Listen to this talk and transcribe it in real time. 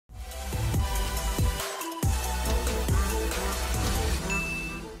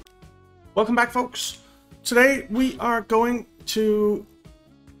Welcome back, folks. Today we are going to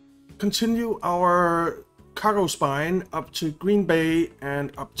continue our cargo spine up to Green Bay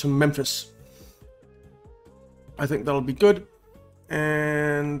and up to Memphis. I think that'll be good.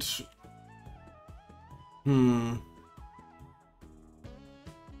 And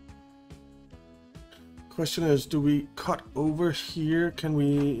question is, do we cut over here? Can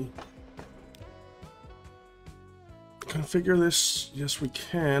we configure this? Yes, we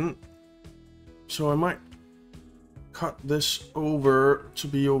can. So I might cut this over to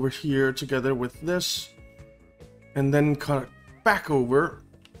be over here together with this, and then cut it back over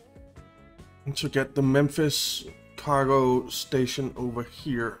to get the Memphis cargo station over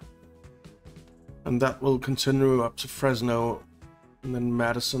here. And that will continue up to Fresno, and then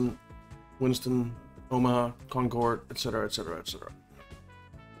Madison, Winston, Omaha, Concord, etc., etc., etc.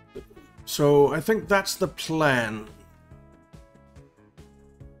 So I think that's the plan.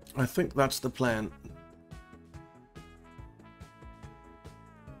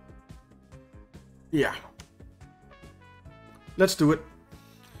 Yeah. Let's do it.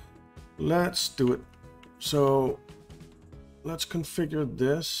 So let's configure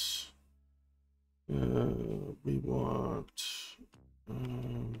this. We want I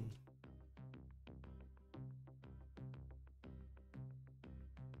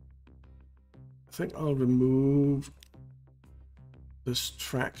think I'll remove this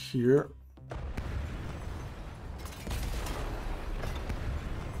track here.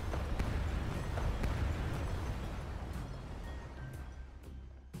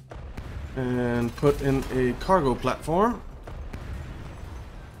 And put in a cargo platform.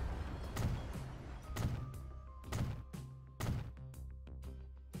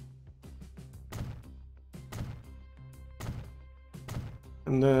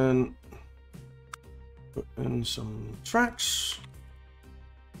 And then put in some tracks.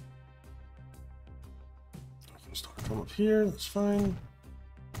 I can start from up here, that's fine.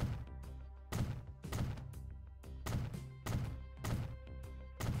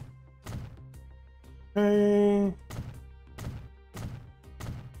 Okay.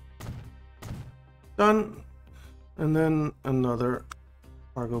 Done. And then another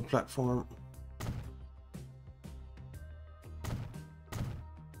cargo platform.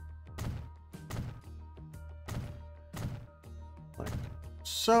 Like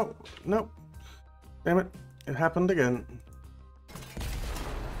so. Nope. Damn it. It happened again.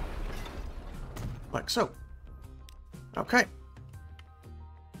 Like so. Okay.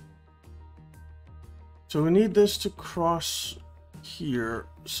 So we need this to cross here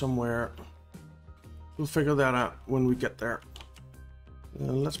somewhere. We'll figure that out when we get there.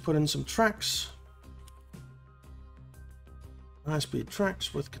 Let's put in some tracks. High-speed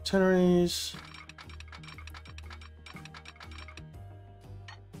tracks with catenaries.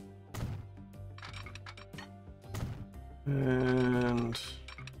 And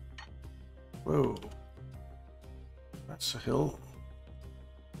whoa, that's a hill.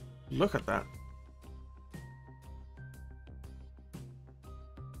 Look at that.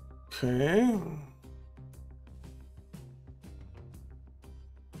 Okay.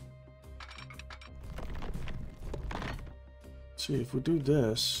 Let's see, if we do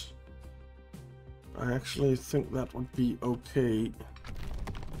this, I actually think that would be okay.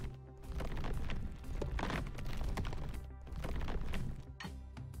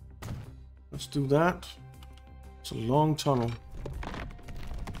 Let's do that. It's a long tunnel,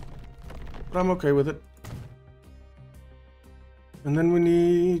 but I'm okay with it. And then we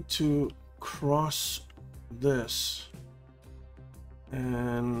need to cross this.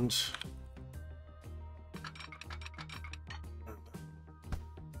 And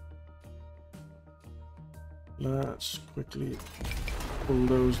let's quickly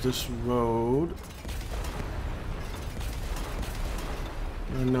bulldoze this road.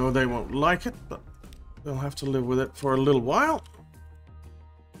 I know they won't like it, but they'll have to live with it for a little while.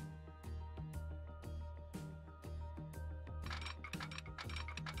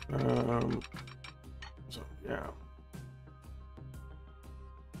 So yeah.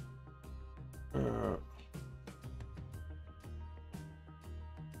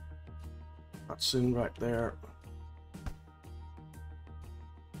 That's in right there.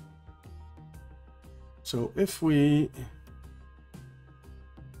 So if we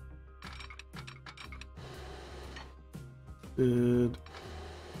did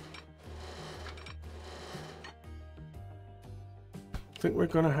I think we're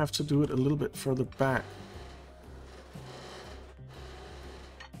gonna have to do it a little bit further back.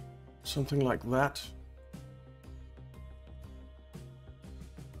 Something like that.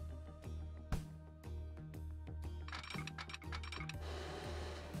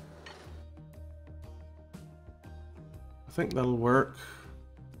 I think that'll work.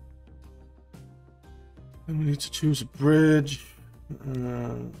 And we need to choose a bridge.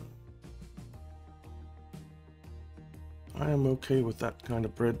 I am okay with that kind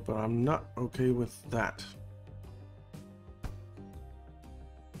of bridge, but I'm not okay with that.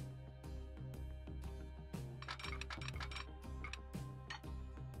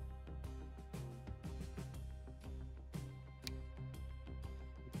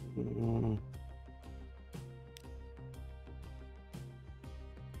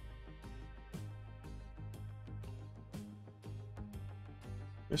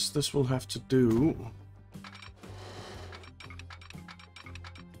 Guess this will have to do.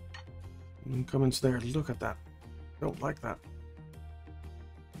 Incoming's there. Look at that. Don't like that.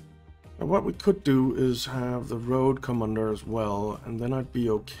 Now what we could do is have the road come under as well, and then I'd be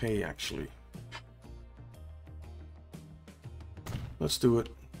okay actually. Let's do it.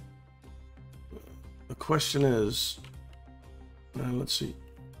 The question is, let's see.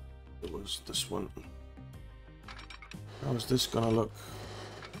 It was this one. How is this gonna look?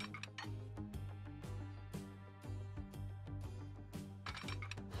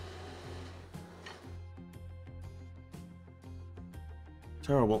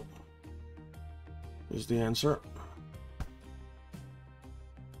 Terrible is the answer.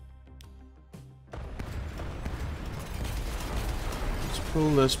 Let's pull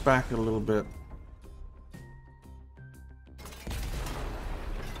this back a little bit.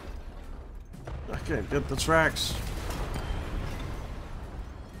 I can't get the tracks.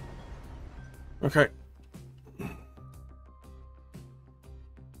 Okay.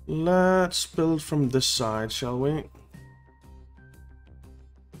 Let's build from this side, shall we?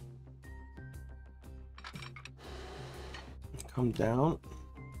 Come down.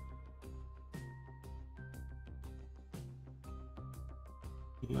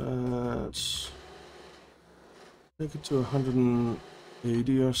 Let's take it to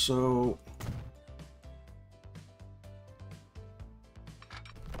 180 or so.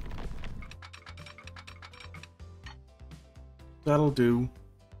 That'll do.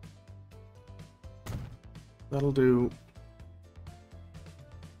 That'll do.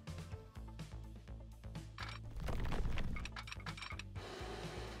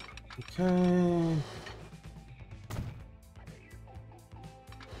 Okay.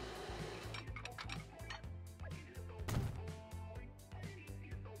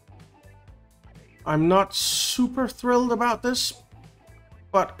 I'm not super thrilled about this,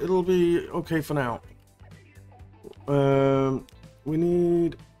 but it'll be okay for now. We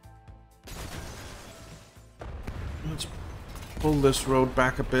need... Let's pull this road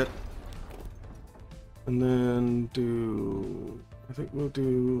back a bit. And then do... I think we'll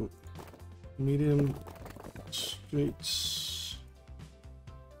do medium streets.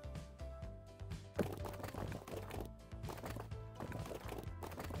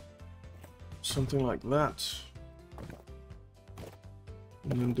 Something like that.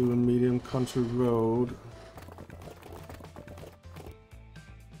 And then do a medium country road.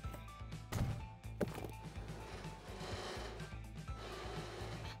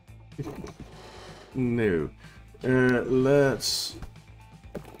 No. Let's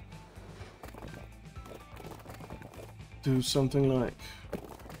do something like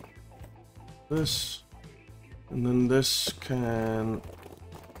this, and then this can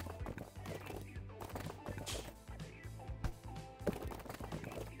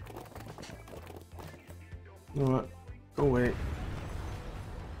you know what? Go away.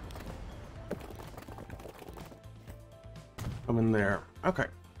 Come in there. Okay.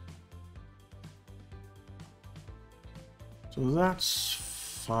 So that's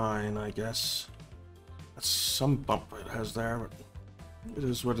fine, I guess. That's some bump it has there, but it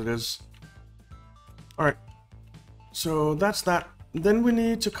is what it is. Alright. So that's that. Then we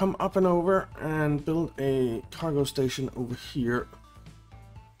need to come up and over and build a cargo station over here.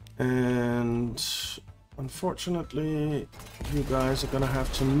 And unfortunately, you guys are gonna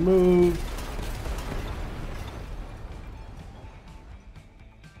have to move.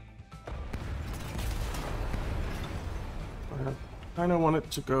 I kind of want it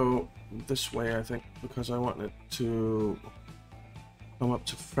to go this way, I think, because I want it to come up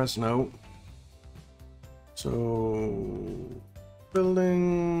to Fresno. So,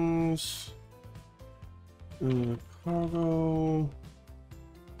 buildings, cargo,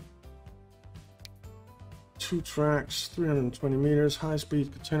 2 tracks, 320 meters,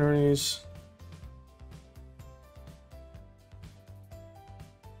 high-speed catenaries.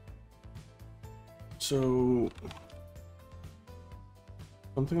 So,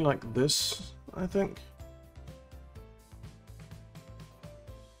 something like this, I think.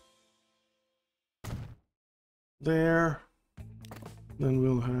 There. Then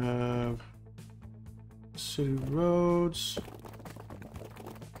we'll have city roads.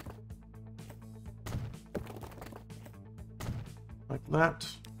 Like that.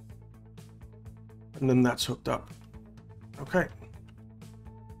 And then that's hooked up. Okay.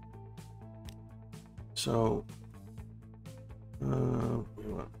 So, we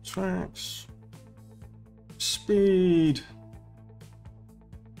want tracks, speed.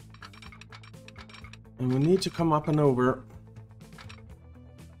 And we need to come up and over.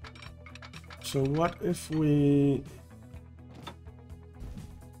 So what if we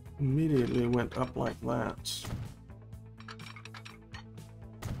immediately went up like that?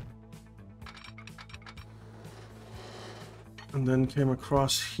 And then came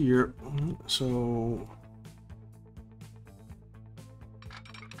across here. So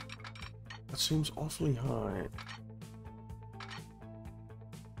that seems awfully high.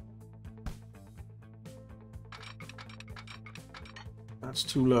 That's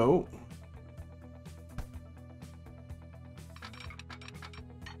too low.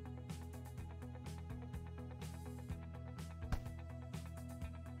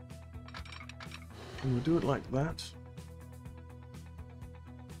 Can we do it like that?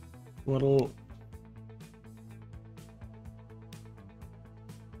 What'll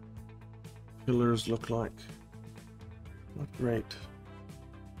pillars look like? Not great.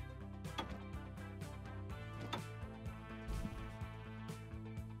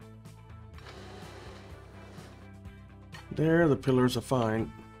 There, the pillars are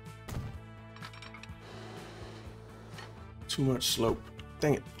fine. Too much slope.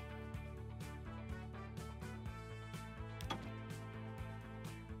 Dang it.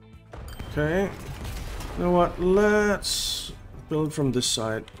 Okay. You know what? Let's build from this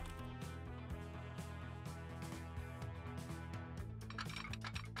side.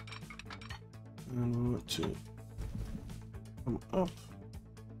 And we want to come up.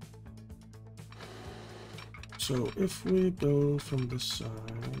 So if we build from this side,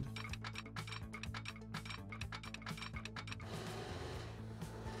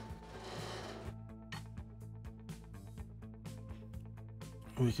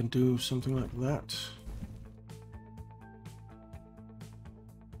 we can do something like that.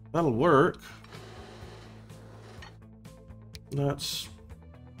 That'll work. Let's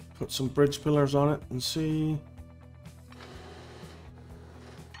put some bridge pillars on it and see.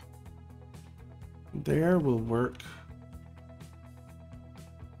 There will work.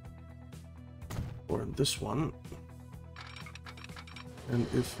 Or this one. And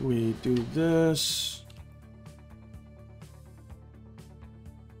if we do this,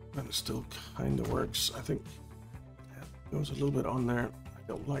 and it still kind of works. I think it goes a little bit on there. I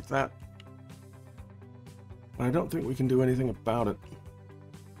don't like that. But I don't think we can do anything about it.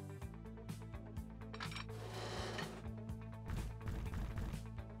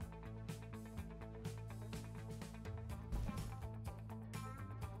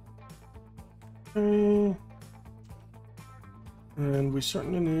 Okay. And we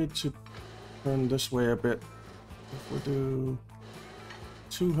certainly need to turn this way a bit. If we do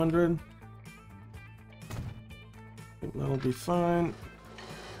 200, I think that'll be fine.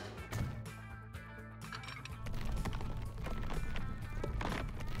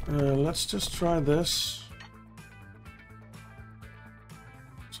 Let's just try this.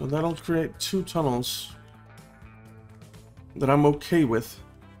 So that'll create 2 tunnels that I'm okay with,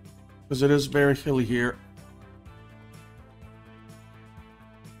 because it is very hilly here.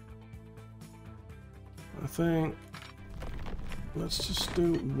 I think let's just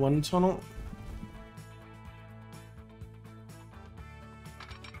do 1 tunnel.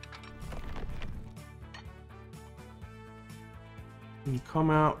 And come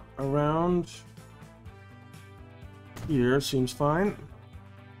out around here, seems fine.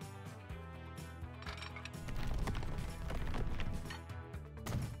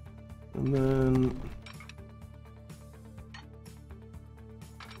 And then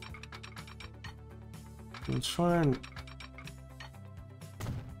let's try and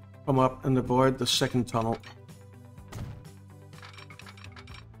come up and avoid the second tunnel.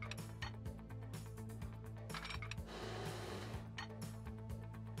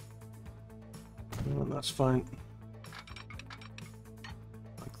 Well, that's fine.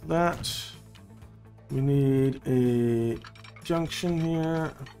 Like that. We need a junction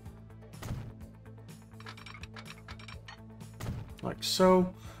here. Like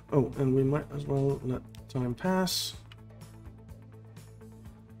so. Oh, and we might as well let time pass.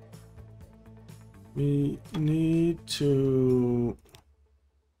 We need to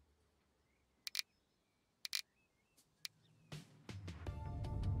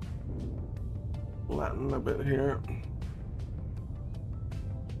flatten a bit here.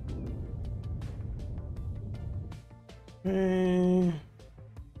 Okay.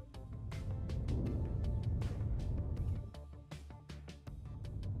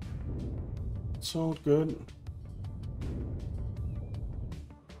 It's all good.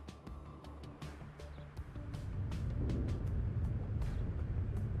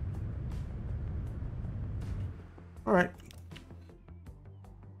 All right.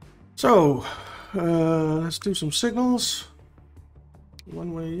 So, let's do some signals.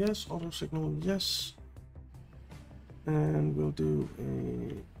 One way, yes. Auto signal, yes. And we'll do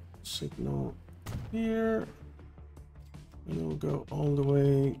a signal here. And we'll go all the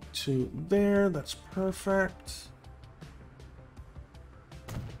way to there. That's perfect.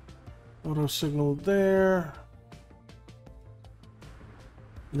 Auto signal there.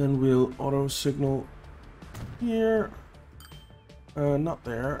 Then we'll auto signal here. Not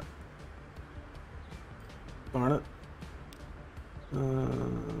there. Darn it.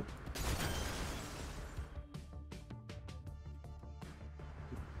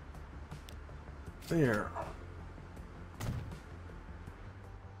 There.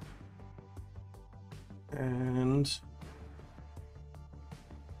 And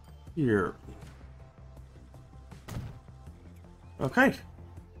here. Okay.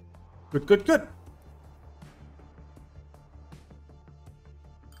 Good, good, good.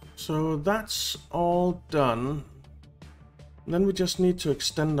 So that's all done. Then we just need to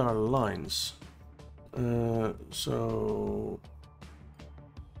extend our lines. So...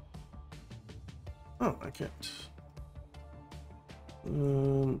 Oh, I can't.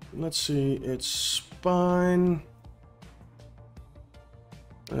 Let's see, it's spine,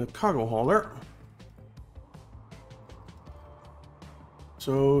 cargo hauler.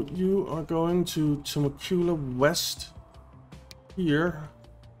 So you are going to Temecula West here.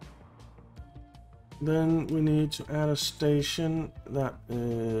 Then we need to add a station that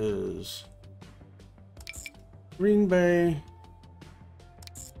is Green Bay,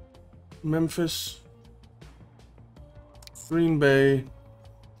 Memphis, Green Bay,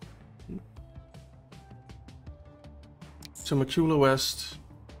 Temecula West,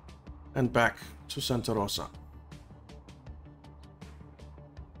 and back to Santa Rosa.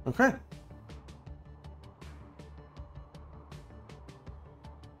 Okay.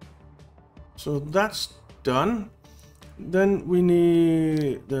 So that's done. Then we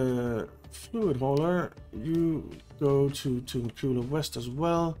need the fluid hauler. You go to Temecula West as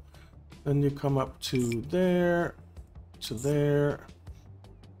well. Then you come up to there, to there,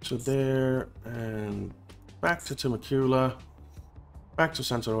 to there, and back to Temecula, back to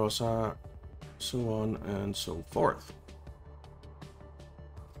Santa Rosa, so on and so forth.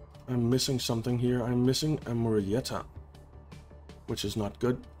 I'm missing something here. I'm missing a Murrieta, which is not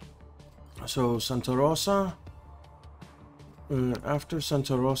good. So Santa Rosa, after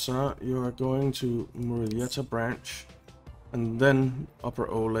Santa Rosa, you are going to Murrieta branch, and then Upper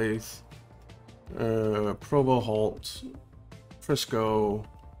Olathe, Provo Halt, Frisco,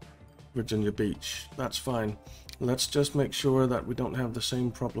 Virginia Beach. That's fine. Let's just make sure that we don't have the same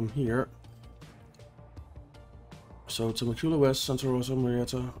problem here. So Temecula West, Santa Rosa,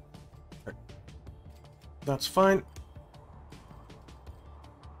 Murrieta. Okay. That's fine.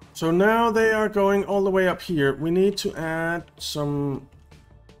 So now they are going all the way up here. We need to add some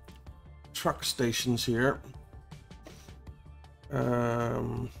truck stations here.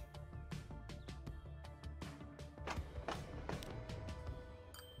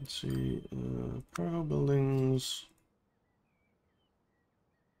 Let's see, cargo buildings.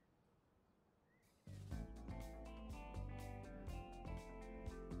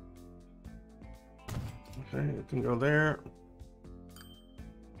 Okay, it can go there.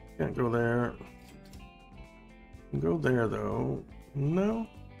 Can't go there. Can go there though. No.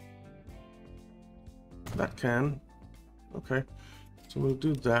 That can. Okay. So we'll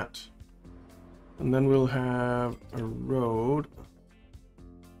do that. And then we'll have a road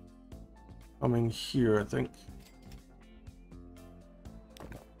coming here, I think.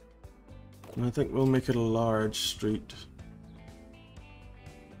 And I think we'll make it a large street.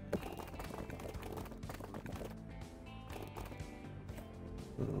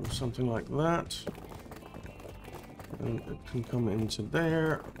 Something like that. And it can come into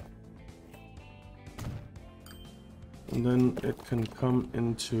there. And then it can come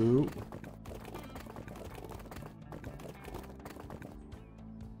into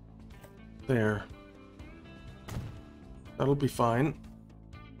there. That'll be fine.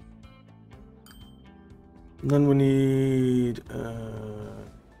 And then we need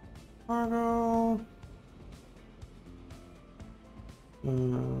cargo.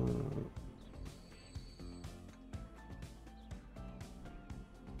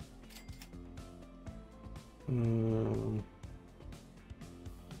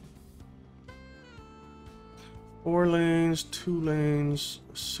 4 lanes, 2 lanes,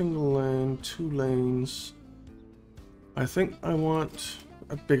 a single lane, 2 lanes. I think I want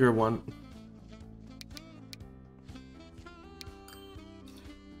a bigger one.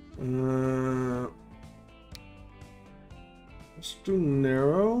 Let's do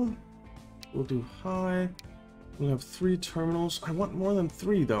narrow. We'll do high. We'll have 3 terminals. I want more than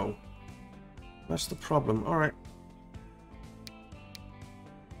 3 though. That's the problem. Alright.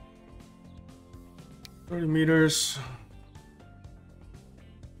 30 meters.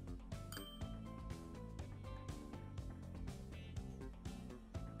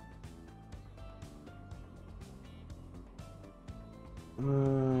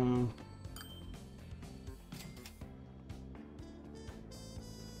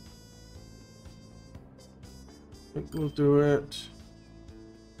 I think we'll do it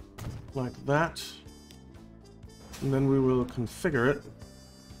like that, and then we will configure it.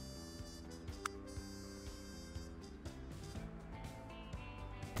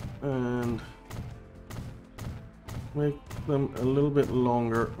 And make them a little bit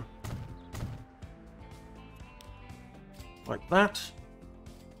longer. Like that.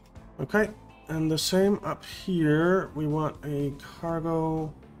 Okay, and the same up here. We want a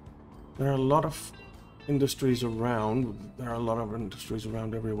cargo. There are a lot of industries around. There are a lot of industries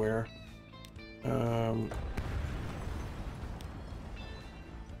around everywhere.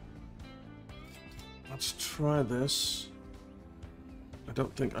 Let's try this. I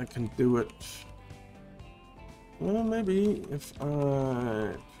don't think I can do it. Well, maybe if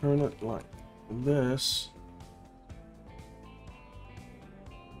I turn it like this.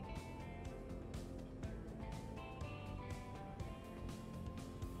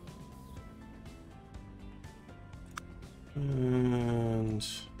 And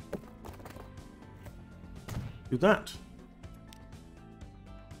do that.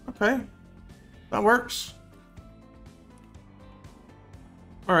 Okay, that works.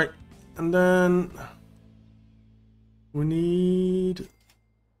 All right, and then we need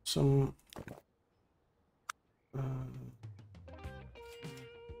some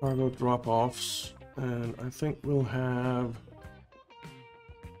cargo drop-offs, and I think we'll have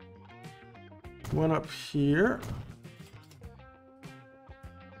one up here.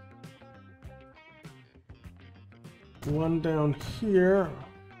 One down here.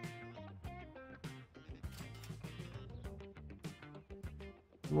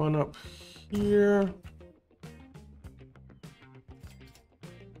 One up here.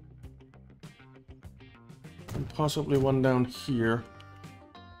 And possibly one down here.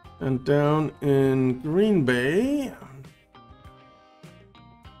 And down in Green Bay.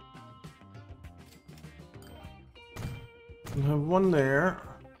 We'll have one there.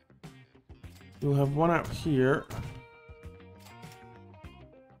 We'll have one out here.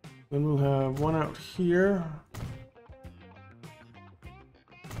 Then we'll have one out here.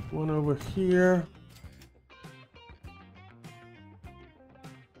 One over here.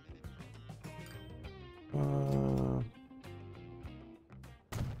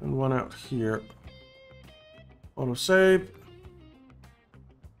 And one out here. Autosave.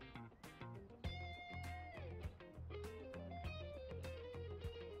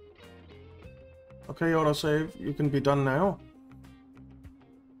 Okay, autosave. You can be done now.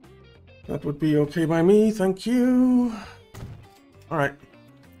 That would be okay by me, thank you. Alright.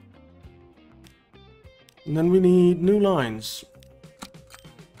 And then we need new lines.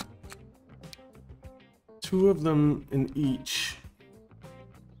 2 of them in each.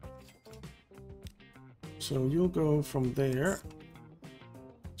 So you'll go from there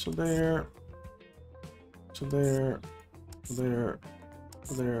to there to there to there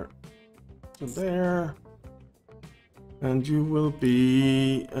to there to there, and you will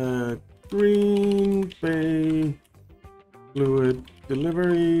be Green Bay fluid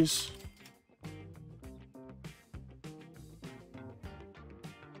deliveries.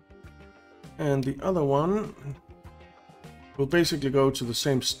 And the other one will basically go to the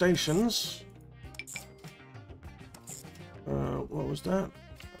same stations. What was that?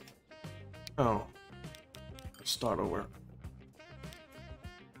 Oh, let's start over.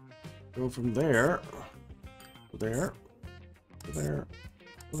 Go from there to there to there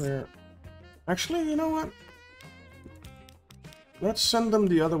to there. Actually, you know what? Let's send them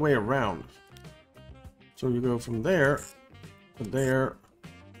the other way around. So you go from there to there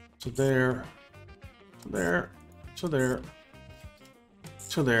to there to there to there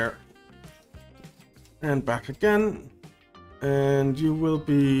to there and back again, and you will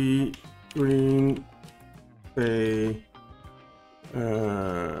be Green Bay.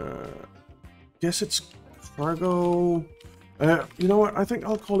 Guess it's cargo. You know what? I think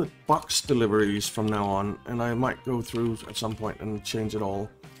I'll call it box deliveries from now on, and I might go through at some point and change it all.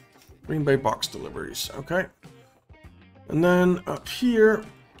 Green Bay box deliveries, okay. And then up here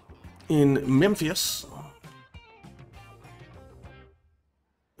in Memphis,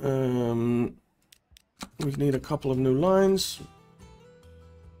 we need a couple of new lines.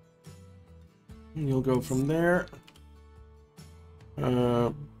 And you'll go from there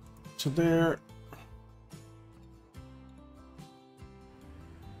to there.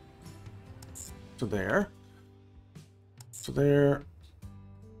 To there. To there.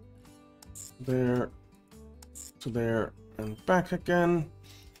 There. To there. And back again.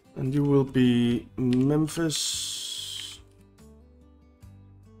 And you will be Memphis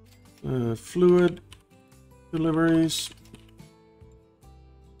fluid deliveries.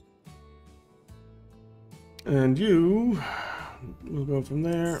 And you will go from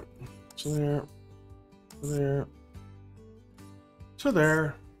there to there, to there, to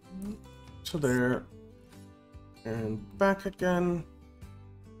there, to there, and back again.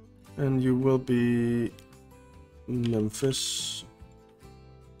 And you will be Memphis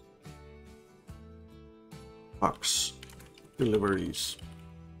box deliveries.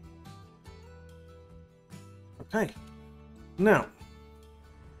 Okay, now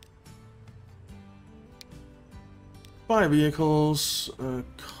buy vehicles,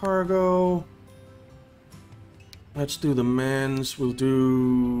 cargo. Let's do the men's. We'll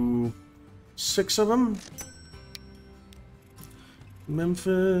do 6 of them.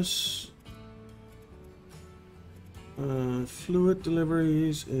 Memphis fluid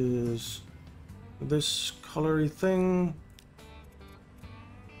deliveries is this colory thing.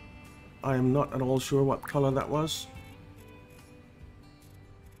 I am not at all sure what color that was.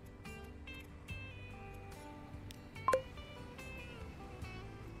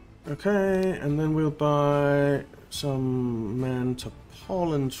 Okay, and then we'll buy some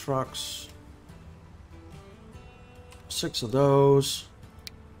man-to-Pollen trucks. 6 of those.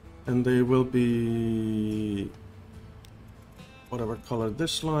 And they will be whatever color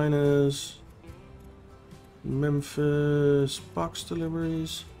this line is. Memphis box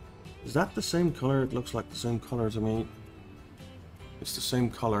deliveries. Is that the same color? It looks like the same color to me. It's the same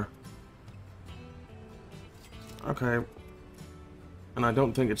color. Okay. And I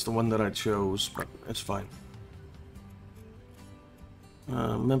don't think it's the one that I chose, but it's fine.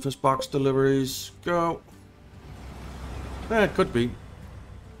 Memphis box deliveries, go. It could be.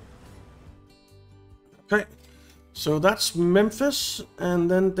 Okay, so that's Memphis, and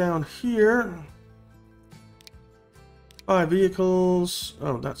then down here, buy vehicles.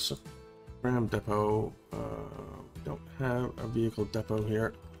 Oh, that's a Ram depot. We don't have a vehicle depot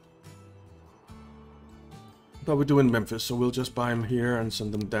here. But we do in Memphis, so we'll just buy them here and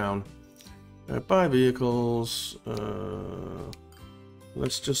send them down. Buy vehicles.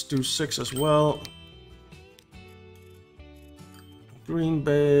 Let's just do 6 as well. Green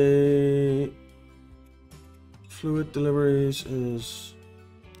Bay fluid deliveries is,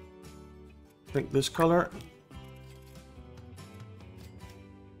 I think, this color.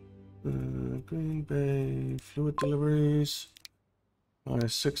 Green Bay fluid deliveries.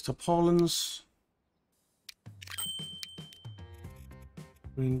 6 tarpaulins.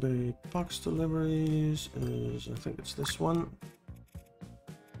 Green Bay box deliveries is, I think it's this one.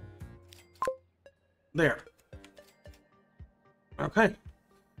 There. Okay.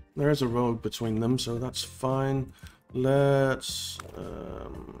 There's a road between them, so that's fine. Let's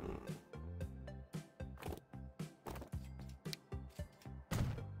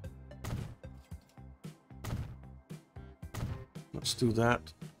do that.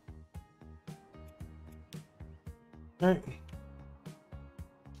 Okay.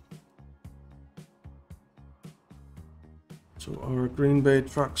 So our Green Bay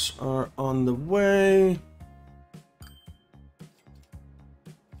trucks are on the way.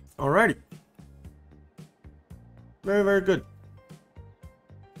 Alrighty. Very, very good.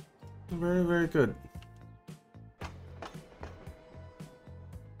 Very, very good.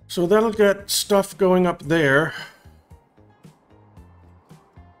 So that'll get stuff going up there.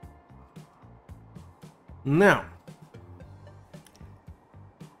 Now,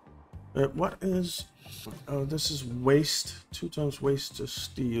 what is... Oh, this is waste. 2 times waste to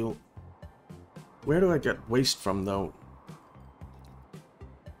steel. Where do I get waste from, though?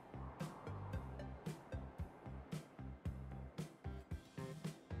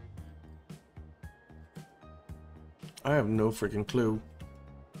 I have no freaking clue.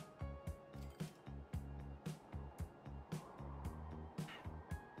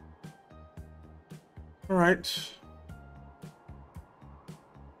 All right.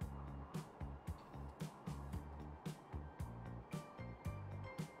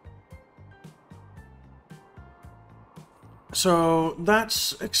 So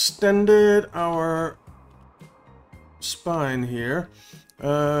that's extended our spine here.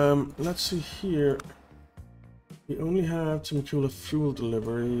 Let's see here. We only have Temecula fluid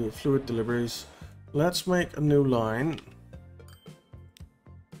deliveries. Let's make a new line.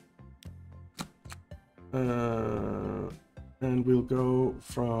 And we'll go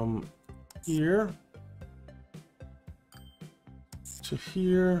from here to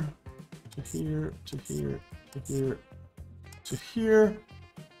here to here to here to here to here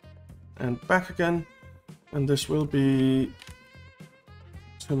and back again. And this will be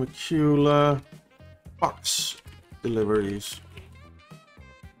Temecula box deliveries.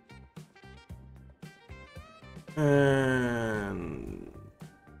 And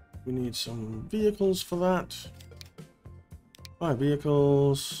we need some vehicles for that. 5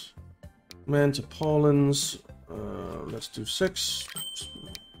 vehicles. Men to Paulins. Let's do 6.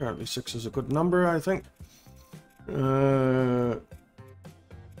 Apparently 6 is a good number, I think.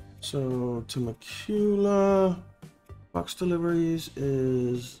 So Temecula box deliveries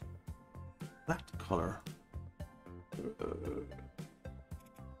is that color.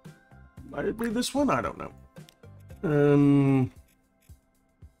 Might it be this one? I don't know.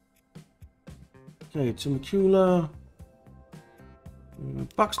 Okay, Temecula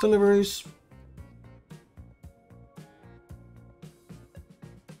box deliveries.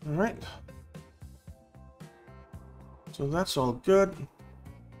 All right. So that's all good.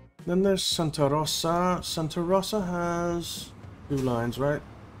 Then there's Santa Rosa. Santa Rosa has 2 lines, right?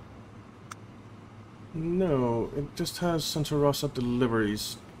 No, it just has Santa Rosa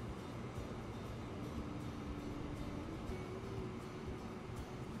deliveries.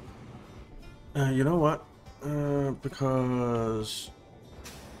 You know what? Because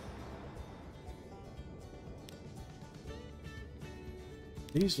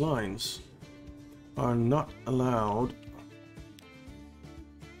these lines are not allowed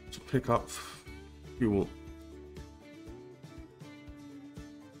to pick up fuel.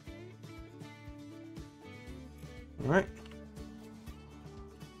 All right.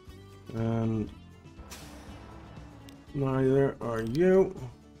 And neither are you.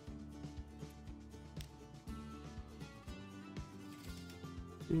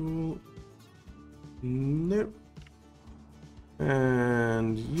 Fuel. Nope.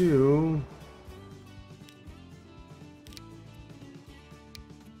 And you.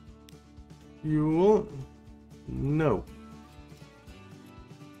 Fuel. No.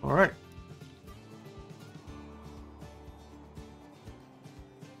 All right.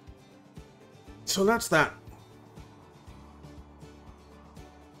 So that's that.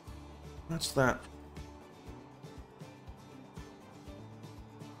 That's that.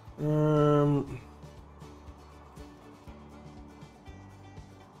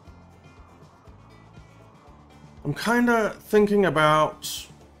 I'm kind of thinking about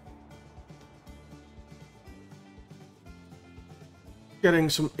getting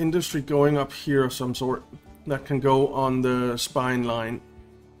some industry going up here of some sort that can go on the spine line.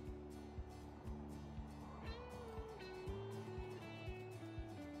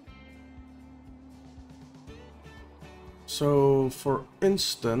 So, for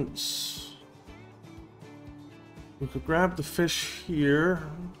instance, we could grab the fish here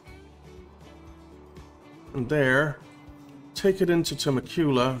and there, take it into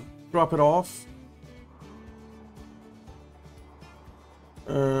Temecula, drop it off,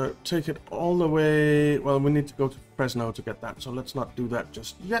 take it all the way. Well, we need to go to Fresno to get that, so let's not do that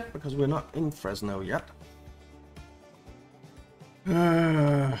just yet because we're not in Fresno yet.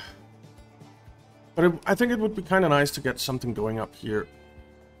 But I think it would be kind of nice to get something going up here.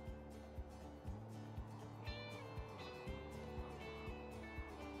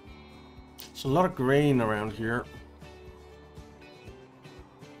 There's a lot of grain around here.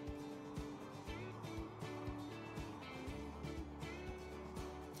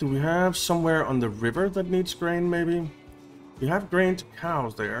 Do we have somewhere on the river that needs grain, maybe? We have grain to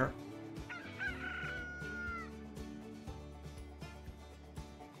cows there.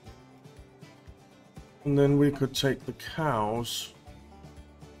 And then we could take the cows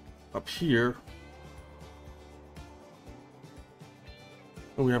up here.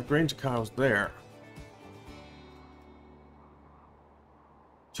 And we have grain to cows there.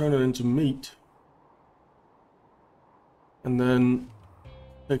 Turn it into meat. And then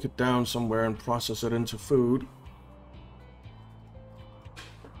take it down somewhere and process it into food.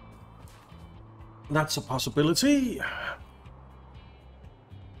 That's a possibility.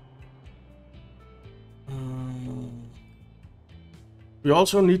 We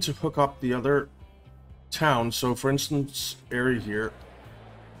also need to hook up the other towns. So for instance, area here.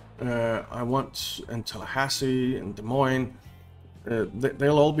 I want in Tallahassee and Des Moines.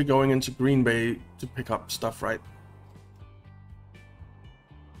 They'll all be going into Green Bay to pick up stuff, right?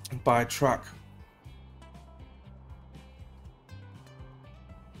 By truck.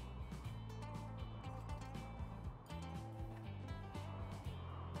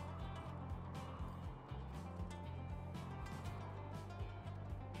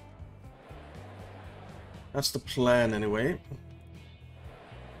 That's the plan anyway.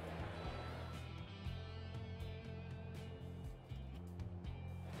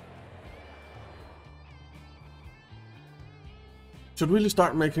 Should really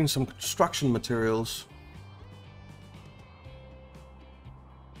start making some construction materials.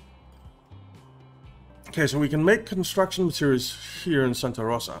 Okay, so we can make construction materials here in Santa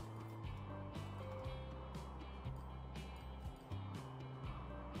Rosa.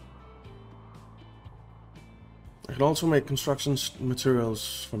 I can also make construction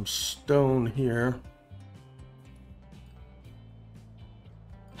materials from stone here.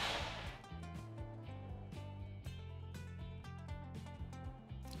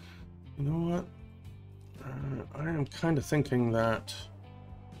 You know what? I am kind of thinking that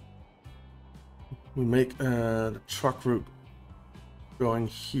we make the truck route going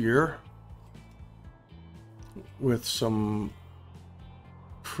here with some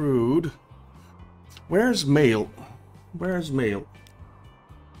crude. Where's mail? Where's mail?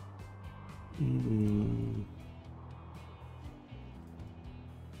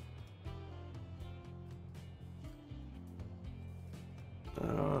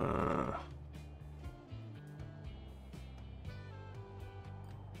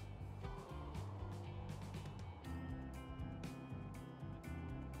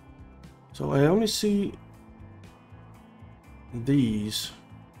 So I only see these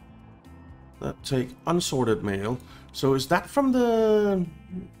that take unsorted mail. So is that from the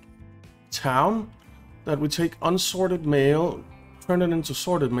town that we take unsorted mail, turn it into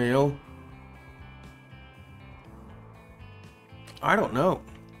sorted mail? I don't know.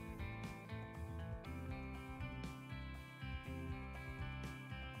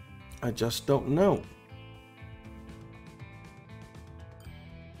 I just don't know.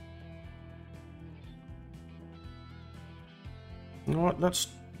 You know what,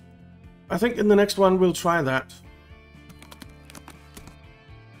 I think in the next one we'll try that.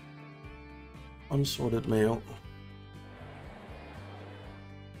 Unsorted mail.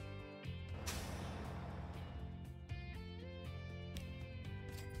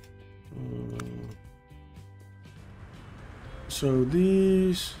 So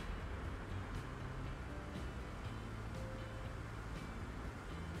these...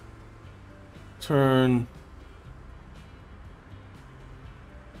 turn...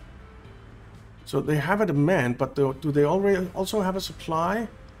 So they have a demand, but do they already also have a supply?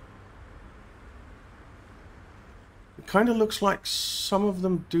 It kind of looks like some of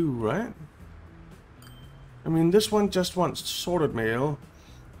them do, right? I mean, this one just wants sorted mail.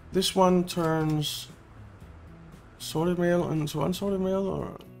 This one turns sorted mail into unsorted mail,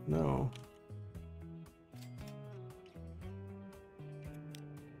 or no?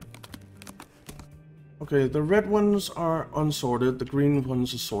 Okay, the red ones are unsorted, the green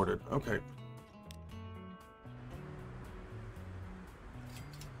ones are sorted. Okay.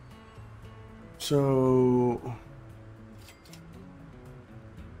 So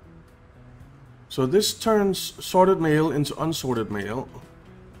this turns sorted mail into unsorted mail.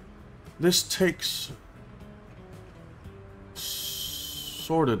 This takes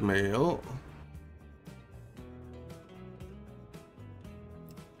sorted mail.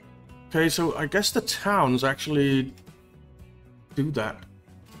 Okay, so I guess the towns actually do that.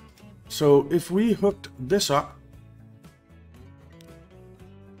 So if we hooked this up,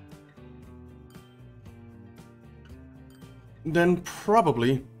 then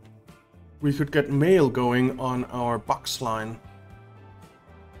probably we could get mail going on our box line,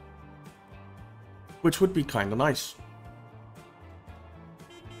 which would be kind of nice.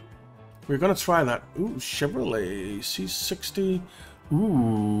 We're gonna try that. Ooh, Chevrolet C60.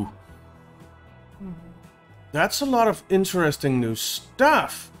 Ooh. That's a lot of interesting new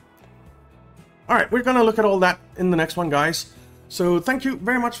stuff. Alright, we're gonna look at all that in the next one, guys. So thank you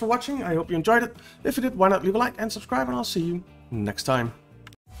very much for watching. I hope you enjoyed it. If you did, why not leave a like and subscribe, and I'll see you next time.